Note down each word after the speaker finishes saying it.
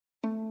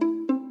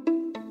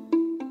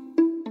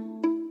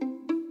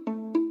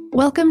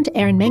Welcome to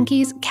Aaron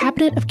Mahnke's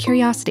Cabinet of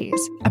Curiosities,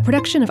 a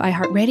production of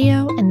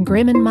iHeartRadio and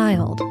Grim and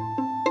Mild.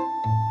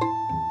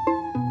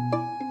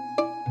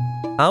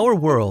 Our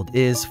world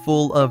is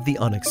full of the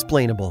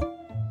unexplainable.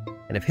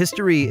 And if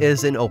history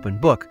is an open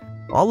book,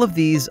 all of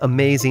these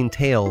amazing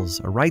tales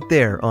are right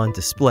there on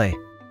display,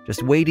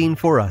 just waiting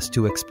for us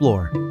to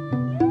explore.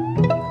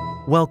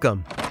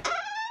 Welcome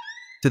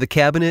to the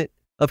Cabinet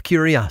of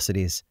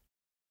Curiosities.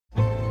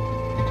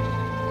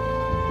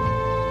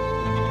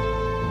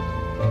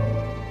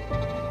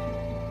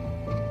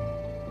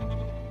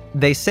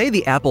 They say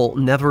the apple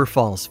never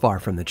falls far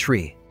from the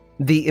tree.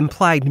 The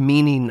implied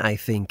meaning, I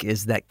think,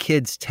 is that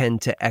kids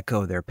tend to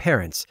echo their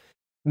parents.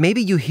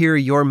 Maybe you hear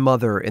your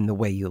mother in the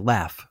way you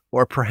laugh,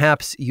 or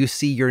perhaps you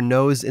see your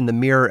nose in the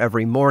mirror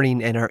every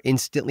morning and are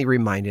instantly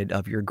reminded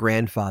of your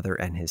grandfather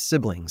and his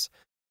siblings.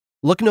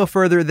 Look no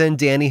further than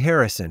Danny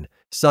Harrison,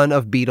 son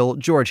of Beatle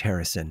George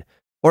Harrison,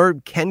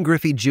 or Ken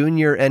Griffey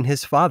Jr. and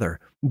his father,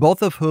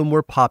 both of whom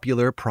were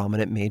popular,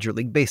 prominent Major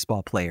League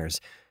Baseball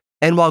players.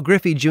 And while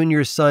Griffey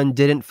Jr.'s son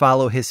didn't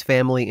follow his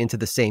family into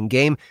the same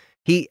game,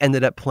 he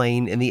ended up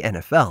playing in the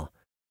NFL.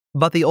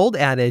 But the old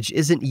adage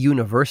isn't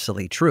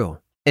universally true.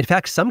 In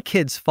fact, some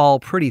kids fall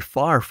pretty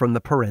far from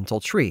the parental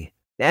tree,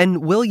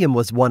 and William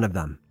was one of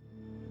them.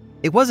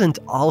 It wasn't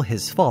all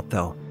his fault,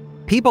 though.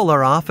 People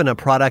are often a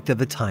product of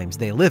the times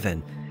they live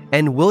in,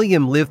 and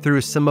William lived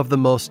through some of the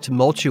most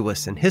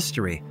tumultuous in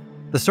history,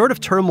 the sort of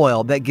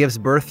turmoil that gives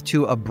birth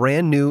to a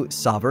brand new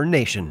sovereign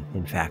nation,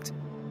 in fact.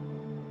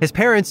 His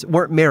parents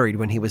weren't married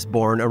when he was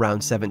born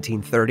around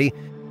 1730,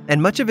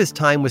 and much of his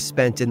time was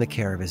spent in the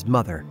care of his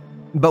mother.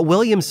 But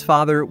William's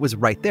father was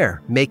right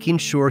there, making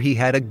sure he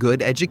had a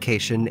good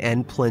education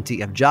and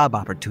plenty of job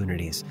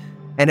opportunities.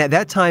 And at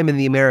that time in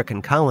the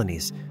American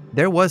colonies,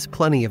 there was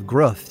plenty of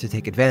growth to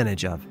take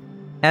advantage of.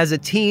 As a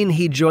teen,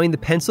 he joined the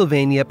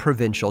Pennsylvania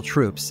provincial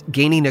troops,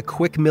 gaining a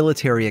quick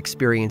military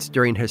experience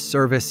during his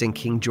service in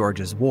King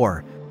George's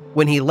War.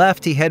 When he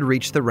left, he had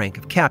reached the rank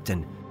of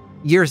captain.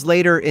 Years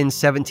later, in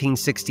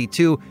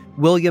 1762,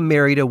 William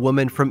married a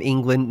woman from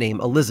England named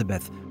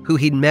Elizabeth, who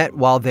he'd met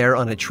while there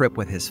on a trip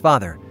with his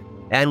father.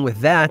 And with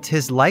that,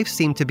 his life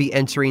seemed to be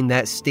entering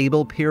that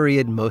stable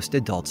period most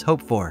adults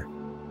hope for.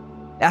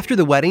 After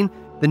the wedding,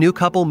 the new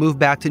couple moved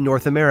back to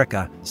North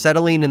America,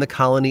 settling in the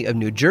colony of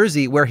New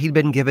Jersey, where he'd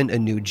been given a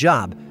new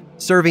job,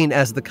 serving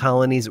as the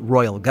colony's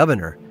royal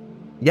governor.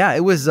 Yeah,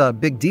 it was a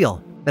big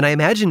deal, and I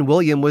imagine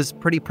William was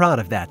pretty proud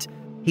of that.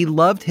 He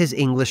loved his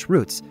English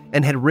roots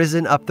and had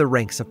risen up the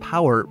ranks of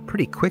power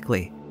pretty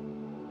quickly.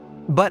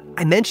 But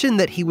I mentioned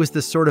that he was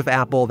the sort of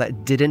apple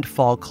that didn't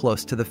fall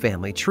close to the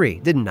family tree,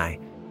 didn't I?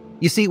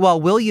 You see, while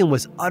William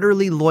was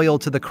utterly loyal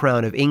to the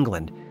crown of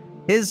England,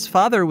 his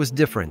father was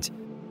different.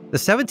 The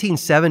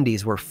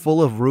 1770s were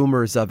full of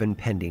rumors of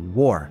impending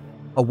war,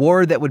 a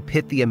war that would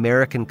pit the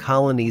American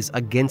colonies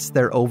against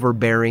their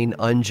overbearing,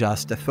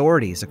 unjust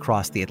authorities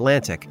across the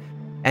Atlantic,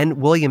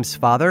 and William's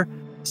father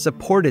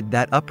supported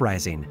that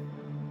uprising.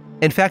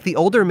 In fact, the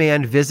older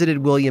man visited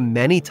William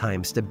many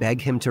times to beg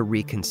him to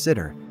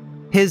reconsider.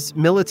 His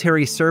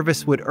military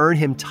service would earn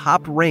him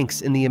top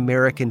ranks in the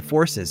American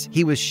forces,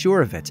 he was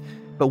sure of it,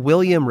 but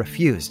William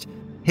refused.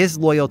 His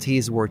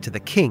loyalties were to the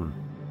king,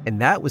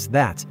 and that was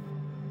that.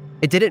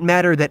 It didn't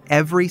matter that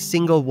every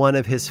single one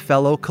of his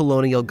fellow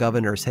colonial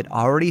governors had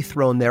already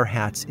thrown their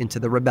hats into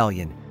the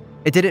rebellion.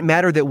 It didn't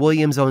matter that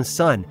William's own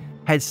son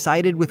had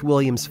sided with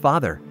William's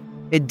father.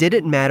 It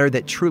didn't matter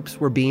that troops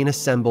were being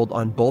assembled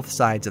on both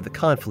sides of the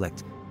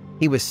conflict.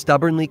 He was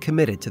stubbornly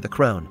committed to the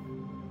crown.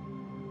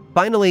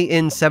 Finally,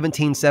 in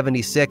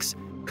 1776,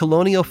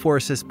 colonial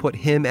forces put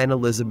him and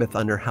Elizabeth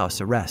under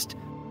house arrest.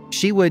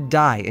 She would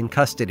die in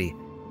custody,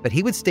 but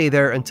he would stay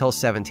there until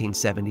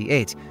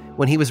 1778,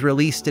 when he was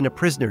released in a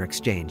prisoner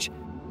exchange.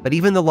 But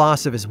even the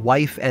loss of his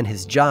wife and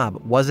his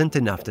job wasn't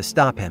enough to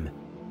stop him.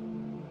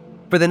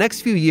 For the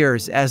next few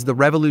years, as the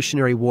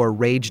Revolutionary War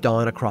raged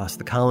on across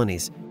the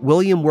colonies,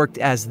 William worked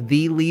as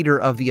the leader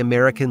of the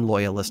American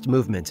Loyalist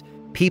movement,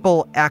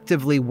 people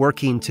actively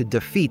working to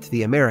defeat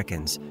the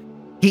Americans.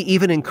 He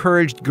even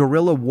encouraged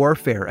guerrilla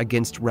warfare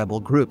against rebel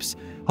groups,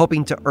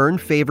 hoping to earn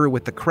favor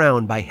with the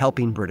crown by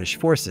helping British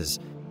forces,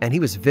 and he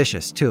was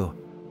vicious too.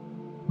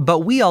 But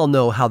we all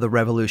know how the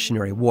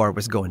Revolutionary War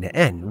was going to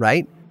end,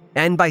 right?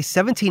 And by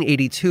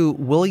 1782,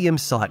 William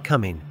saw it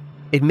coming.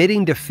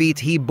 Admitting defeat,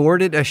 he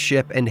boarded a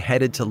ship and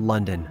headed to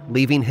London,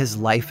 leaving his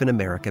life in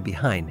America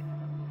behind.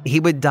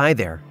 He would die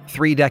there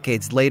 3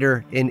 decades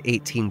later in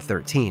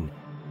 1813.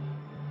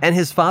 And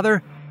his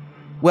father?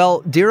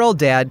 Well, dear old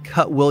dad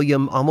cut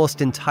William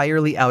almost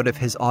entirely out of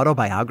his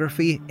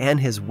autobiography and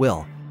his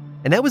will.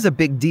 And that was a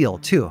big deal,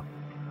 too.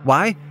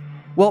 Why?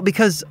 Well,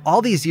 because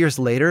all these years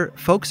later,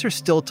 folks are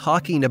still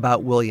talking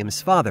about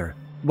William's father,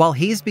 while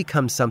he's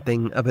become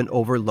something of an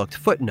overlooked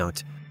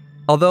footnote.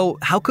 Although,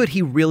 how could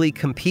he really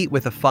compete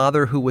with a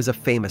father who was a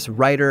famous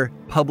writer,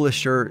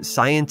 publisher,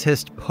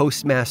 scientist,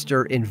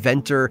 postmaster,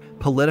 inventor,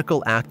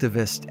 political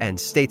activist, and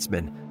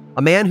statesman?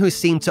 A man who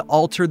seemed to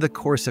alter the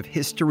course of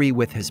history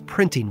with his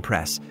printing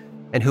press,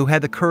 and who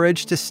had the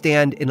courage to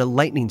stand in a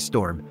lightning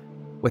storm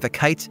with a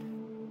kite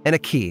and a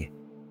key.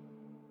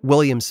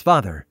 William's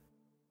father,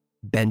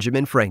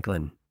 Benjamin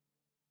Franklin.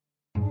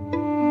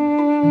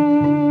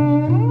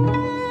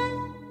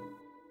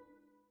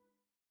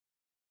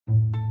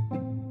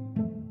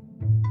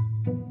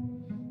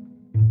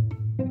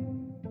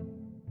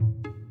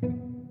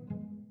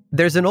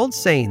 There's an old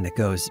saying that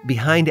goes,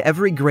 behind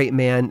every great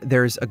man,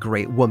 there's a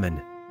great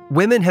woman.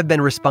 Women have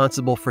been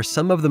responsible for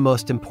some of the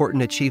most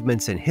important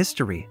achievements in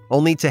history,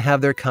 only to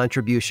have their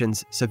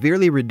contributions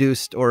severely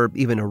reduced or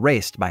even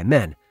erased by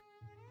men.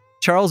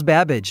 Charles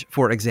Babbage,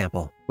 for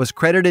example, was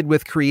credited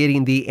with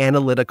creating the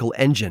analytical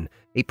engine,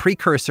 a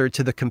precursor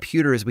to the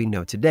computers we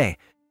know today.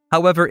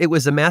 However, it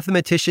was a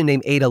mathematician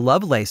named Ada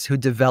Lovelace who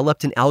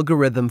developed an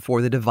algorithm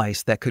for the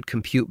device that could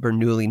compute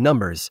Bernoulli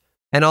numbers.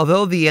 And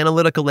although the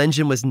analytical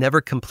engine was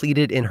never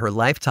completed in her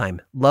lifetime,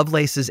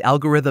 Lovelace's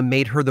algorithm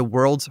made her the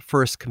world's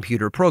first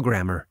computer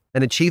programmer,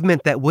 an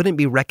achievement that wouldn't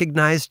be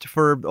recognized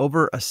for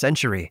over a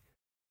century.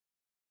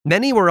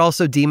 Many were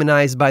also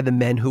demonized by the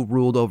men who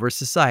ruled over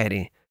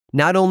society.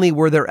 Not only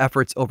were their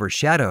efforts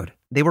overshadowed,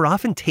 they were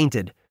often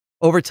tainted.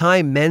 Over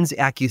time, men's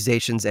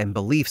accusations and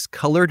beliefs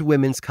colored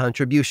women's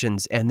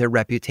contributions and their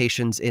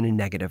reputations in a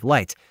negative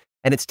light.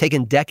 And it's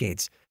taken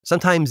decades,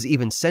 sometimes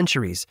even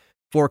centuries,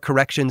 for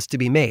corrections to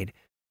be made,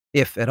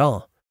 if at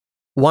all.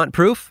 Want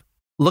proof?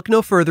 Look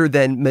no further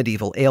than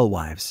medieval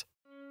alewives.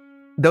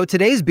 Though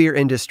today's beer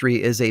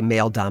industry is a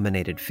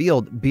male-dominated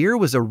field, beer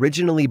was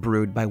originally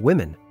brewed by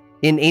women.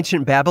 In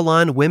ancient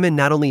Babylon, women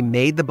not only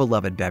made the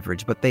beloved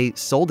beverage, but they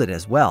sold it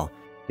as well.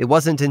 It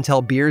wasn't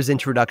until beer's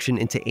introduction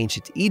into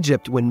ancient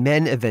Egypt when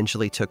men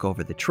eventually took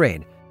over the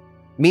trade.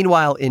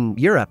 Meanwhile, in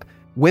Europe,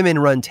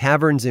 women-run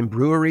taverns and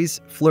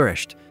breweries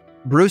flourished.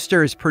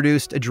 Brewsters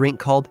produced a drink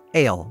called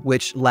ale,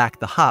 which lacked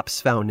the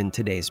hops found in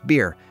today's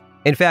beer.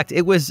 In fact,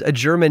 it was a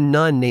German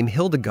nun named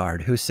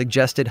Hildegard who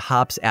suggested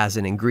hops as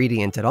an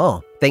ingredient at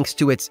all, thanks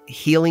to its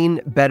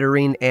healing,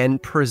 bettering,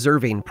 and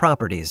preserving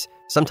properties,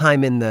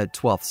 sometime in the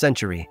 12th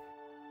century.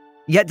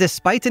 Yet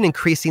despite an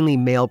increasingly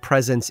male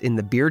presence in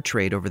the beer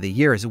trade over the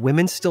years,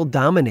 women still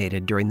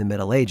dominated during the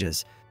Middle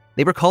Ages.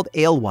 They were called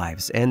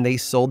alewives, and they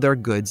sold their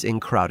goods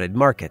in crowded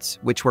markets,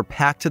 which were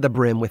packed to the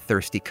brim with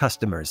thirsty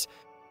customers.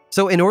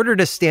 So in order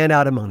to stand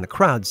out among the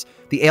crowds,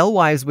 the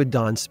alewives would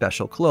don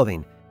special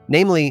clothing,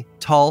 namely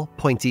tall,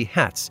 pointy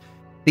hats.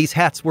 These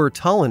hats were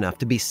tall enough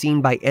to be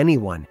seen by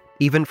anyone,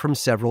 even from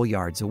several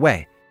yards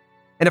away.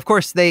 And of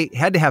course, they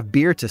had to have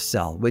beer to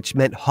sell, which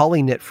meant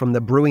hauling it from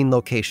the brewing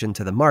location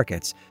to the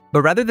markets.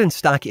 But rather than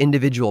stock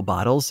individual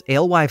bottles,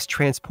 alewives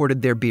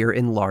transported their beer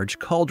in large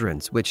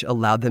cauldrons, which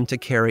allowed them to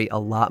carry a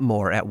lot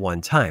more at one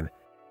time.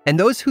 And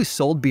those who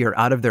sold beer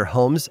out of their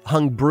homes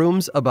hung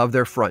brooms above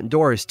their front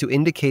doors to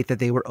indicate that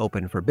they were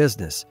open for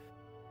business.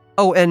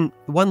 Oh, and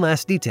one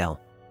last detail.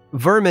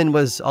 Vermin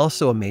was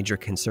also a major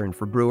concern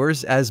for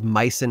brewers, as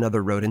mice and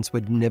other rodents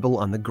would nibble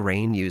on the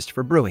grain used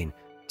for brewing.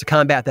 To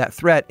combat that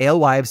threat,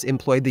 alewives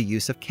employed the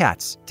use of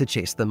cats to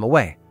chase them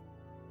away.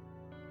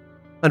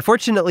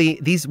 Unfortunately,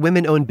 these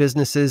women-owned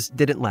businesses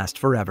didn't last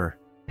forever.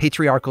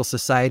 Patriarchal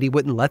society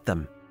wouldn't let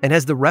them. And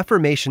as the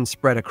Reformation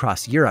spread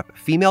across Europe,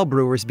 female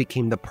brewers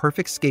became the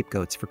perfect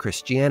scapegoats for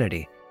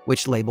Christianity,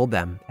 which labeled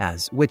them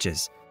as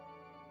witches.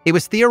 It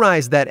was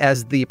theorized that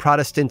as the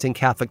Protestant and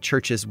Catholic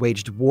churches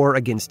waged war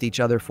against each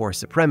other for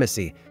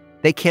supremacy,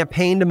 they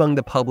campaigned among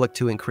the public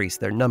to increase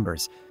their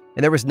numbers.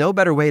 And there was no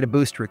better way to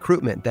boost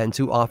recruitment than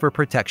to offer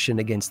protection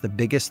against the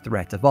biggest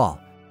threat of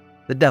all,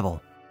 the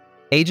devil.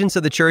 Agents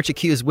of the church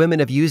accused women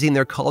of using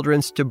their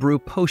cauldrons to brew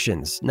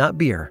potions, not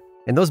beer.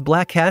 And those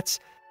black cats,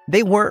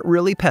 they weren't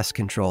really pest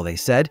control, they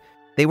said.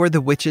 They were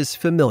the witches'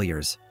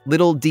 familiars,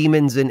 little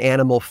demons in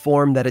animal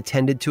form that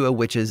attended to a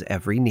witch's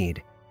every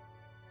need.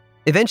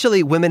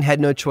 Eventually, women had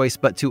no choice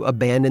but to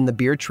abandon the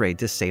beer trade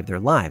to save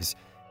their lives.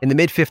 In the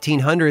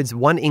mid-1500s,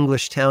 one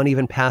English town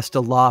even passed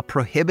a law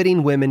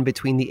prohibiting women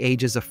between the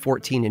ages of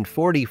 14 and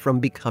 40 from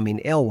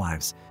becoming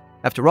alewives.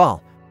 After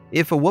all,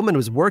 if a woman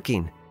was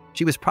working,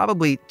 she was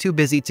probably too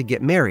busy to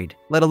get married,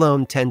 let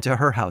alone tend to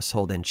her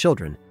household and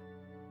children.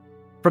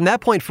 From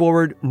that point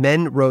forward,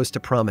 men rose to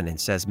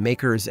prominence as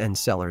makers and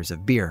sellers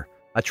of beer,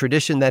 a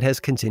tradition that has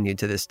continued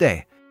to this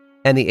day.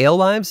 And the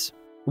alewives?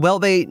 Well,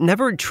 they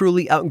never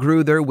truly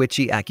outgrew their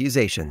witchy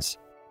accusations.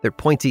 Their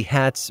pointy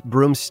hats,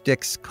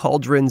 broomsticks,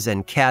 cauldrons,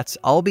 and cats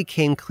all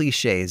became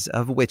cliches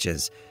of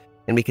witches,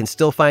 and we can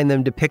still find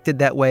them depicted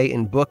that way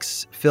in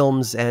books,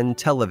 films, and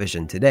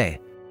television today.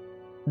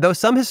 Though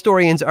some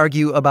historians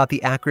argue about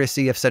the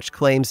accuracy of such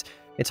claims,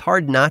 it's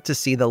hard not to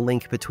see the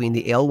link between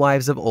the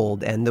alewives of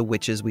old and the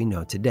witches we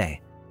know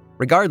today.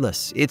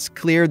 Regardless, it's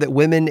clear that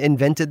women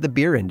invented the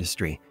beer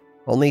industry,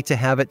 only to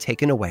have it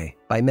taken away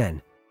by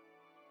men.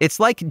 It's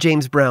like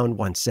James Brown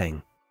once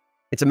sang,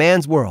 "It's a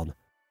man's world,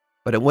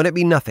 but it wouldn't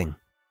be nothing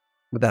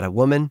without a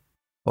woman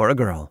or a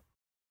girl."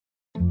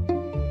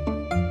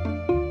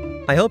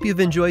 I hope you've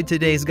enjoyed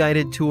today's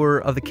guided tour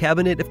of the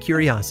Cabinet of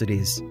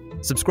Curiosities.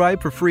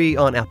 Subscribe for free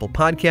on Apple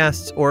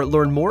Podcasts or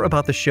learn more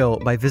about the show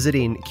by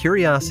visiting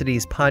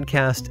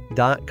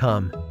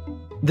curiositiespodcast.com.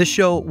 This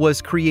show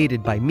was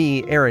created by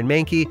me, Aaron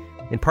Mahnke,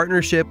 in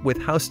partnership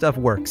with How Stuff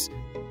Works.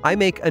 I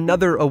make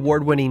another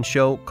award-winning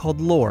show called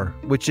Lore,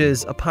 which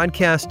is a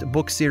podcast,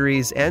 book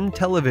series, and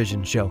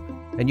television show.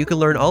 And you can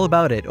learn all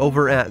about it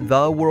over at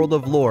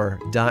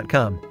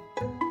theworldoflore.com.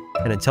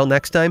 And until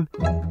next time,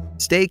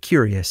 stay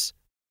curious.